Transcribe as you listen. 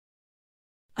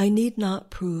I need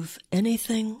not prove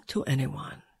anything to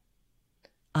anyone.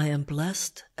 I am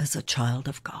blessed as a child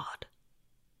of God.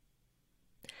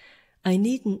 I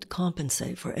needn't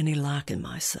compensate for any lack in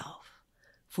myself,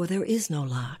 for there is no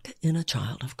lack in a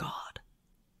child of God.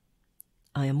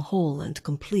 I am whole and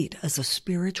complete as a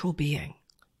spiritual being.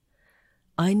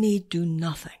 I need do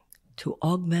nothing to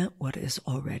augment what is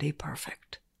already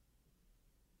perfect.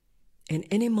 In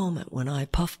any moment when I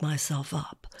puff myself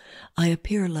up, I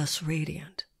appear less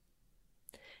radiant.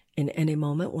 In any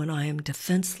moment when I am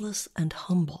defenseless and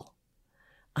humble,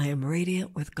 I am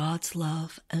radiant with God's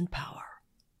love and power.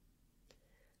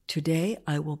 Today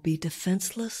I will be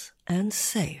defenseless and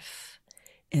safe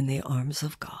in the arms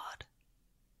of God.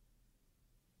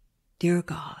 Dear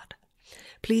God,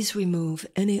 please remove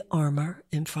any armor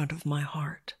in front of my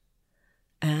heart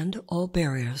and all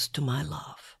barriers to my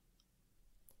love.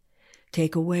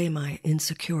 Take away my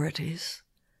insecurities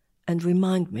and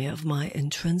remind me of my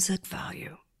intrinsic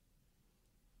value.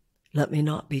 Let me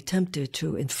not be tempted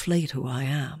to inflate who I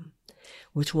am,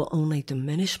 which will only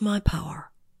diminish my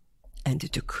power and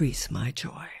decrease my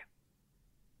joy.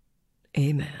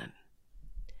 Amen.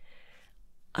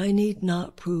 I need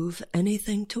not prove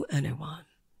anything to anyone.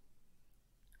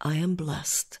 I am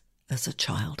blessed as a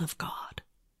child of God.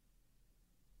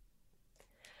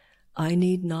 I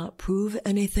need not prove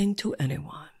anything to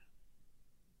anyone.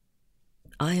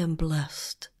 I am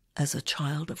blessed as a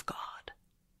child of God.